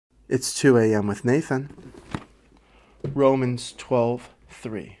It's 2 a.m. with Nathan. Romans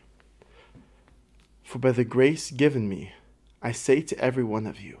 12:3. For by the grace given me, I say to every one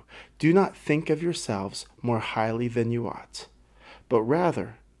of you, do not think of yourselves more highly than you ought, but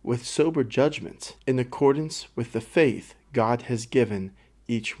rather with sober judgment, in accordance with the faith God has given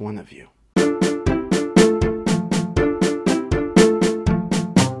each one of you.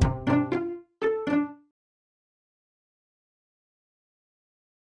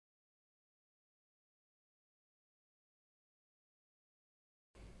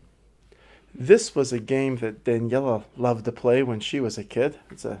 This was a game that Daniela loved to play when she was a kid.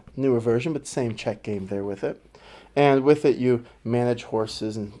 It's a newer version, but the same check game there with it. And with it, you manage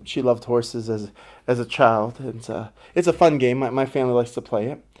horses, and she loved horses as a child. It's a fun game. My family likes to play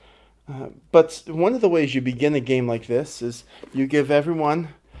it. But one of the ways you begin a game like this is you give everyone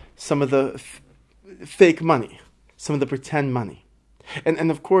some of the fake money, some of the pretend money. And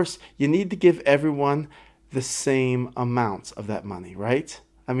of course, you need to give everyone the same amount of that money, right?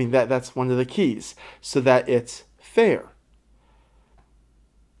 I mean, that's one of the keys, so that it's fair.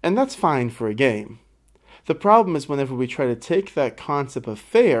 And that's fine for a game. The problem is whenever we try to take that concept of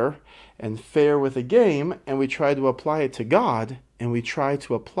fair and fair with a game, and we try to apply it to God, and we try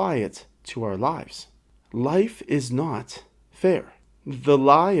to apply it to our lives. Life is not fair. The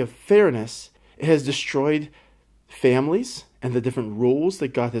lie of fairness has destroyed families and the different roles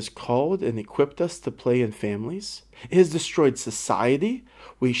that God has called and equipped us to play in families. It has destroyed society.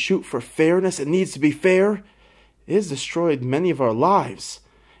 We shoot for fairness. It needs to be fair. It has destroyed many of our lives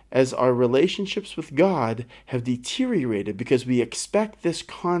as our relationships with God have deteriorated because we expect this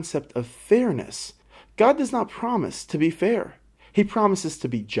concept of fairness. God does not promise to be fair. He promises to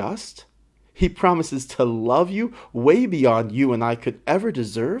be just. He promises to love you way beyond you and I could ever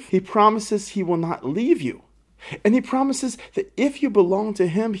deserve. He promises He will not leave you. And He promises that if you belong to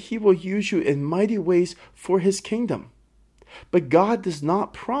Him, He will use you in mighty ways for His kingdom. But God does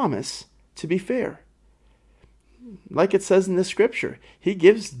not promise to be fair. Like it says in the scripture, He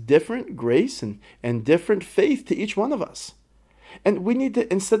gives different grace and different faith to each one of us. And we need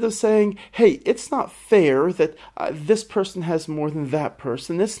to, instead of saying, hey, it's not fair that this person has more than that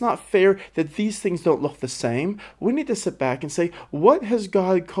person, it's not fair that these things don't look the same, we need to sit back and say, what has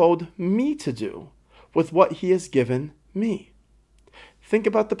God called me to do with what He has given me? Think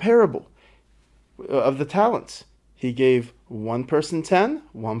about the parable of the talents. He gave one person 10,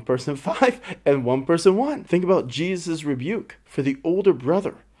 one person 5, and one person 1. Think about Jesus' rebuke for the older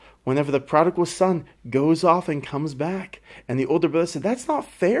brother whenever the prodigal son goes off and comes back. And the older brother said, that's not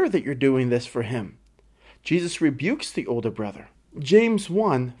fair that you're doing this for him. Jesus rebukes the older brother. James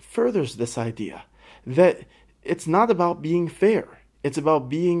 1 furthers this idea that it's not about being fair. It's about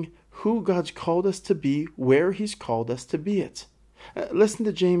being who God's called us to be, where He's called us to be it. Listen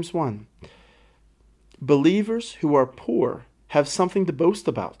to James 1. Believers who are poor have something to boast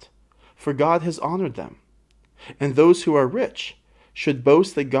about, for God has honored them. And those who are rich should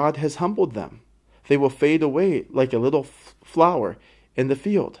boast that God has humbled them. They will fade away like a little flower in the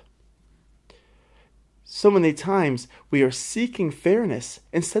field. So many times we are seeking fairness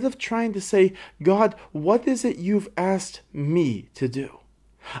instead of trying to say, God, what is it you've asked me to do?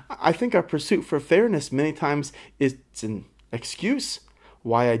 I think our pursuit for fairness many times is an excuse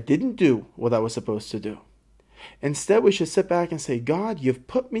why I didn't do what I was supposed to do. Instead, we should sit back and say, God, you've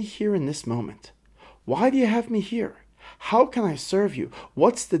put me here in this moment. Why do you have me here? How can I serve you?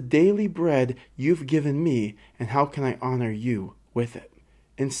 What's the daily bread you've given me, and how can I honor you with it?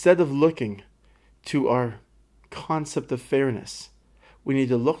 Instead of looking to our concept of fairness, we need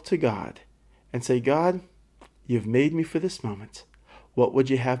to look to God and say, God, you've made me for this moment. What would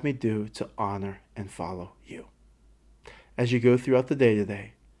you have me do to honor and follow you? As you go throughout the day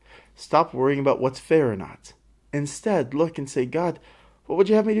today, stop worrying about what's fair or not. Instead, look and say, God, what would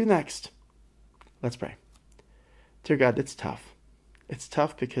you have me do next? Let's pray. Dear God, it's tough. It's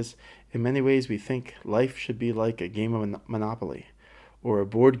tough because in many ways we think life should be like a game of Monopoly or a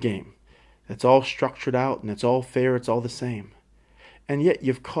board game that's all structured out and it's all fair, it's all the same. And yet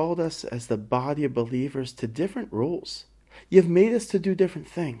you've called us as the body of believers to different roles. You've made us to do different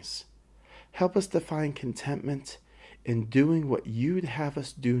things. Help us to find contentment in doing what you'd have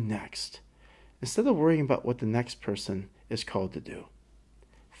us do next, instead of worrying about what the next person is called to do.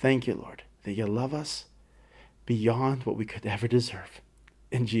 Thank you, Lord, that you love us beyond what we could ever deserve.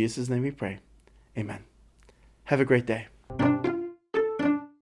 In Jesus' name we pray. Amen. Have a great day.